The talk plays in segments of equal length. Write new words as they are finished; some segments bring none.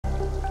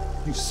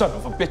You son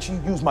of a bitch, you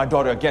use my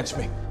daughter against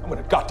me. I'm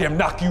gonna goddamn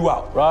knock you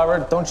out.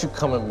 Robert, don't you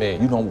come at me.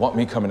 You don't want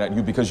me coming at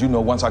you because you know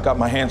once I got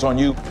my hands on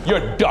you,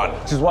 you're done.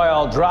 Which is why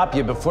I'll drop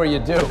you before you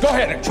do. Go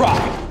ahead and try.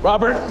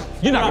 Robert,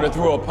 You're not gonna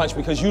throw a punch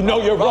because you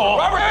know you're wrong.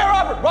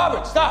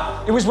 Robert,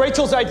 stop. It was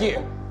Rachel's idea.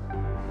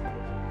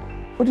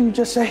 What did you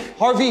just say?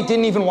 Harvey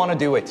didn't even want to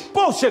do it.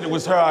 Bullshit, it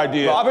was her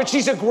idea. Robert,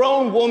 she's a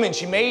grown woman.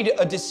 She made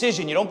a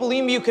decision. You don't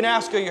believe me, you can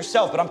ask her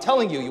yourself. But I'm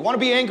telling you, you want to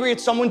be angry at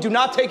someone, do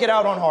not take it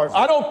out on Harvey.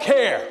 I don't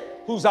care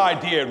whose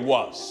idea it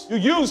was. You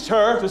used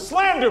her to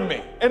slander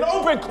me in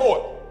open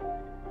court.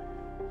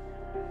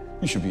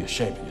 You should be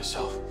ashamed of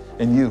yourself.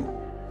 And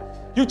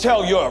you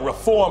tell your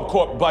reform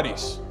court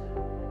buddies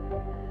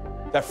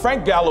that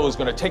Frank Gallo is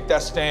going to take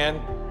that stand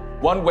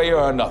one way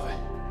or another.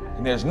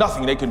 And there's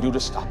nothing they can do to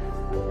stop it.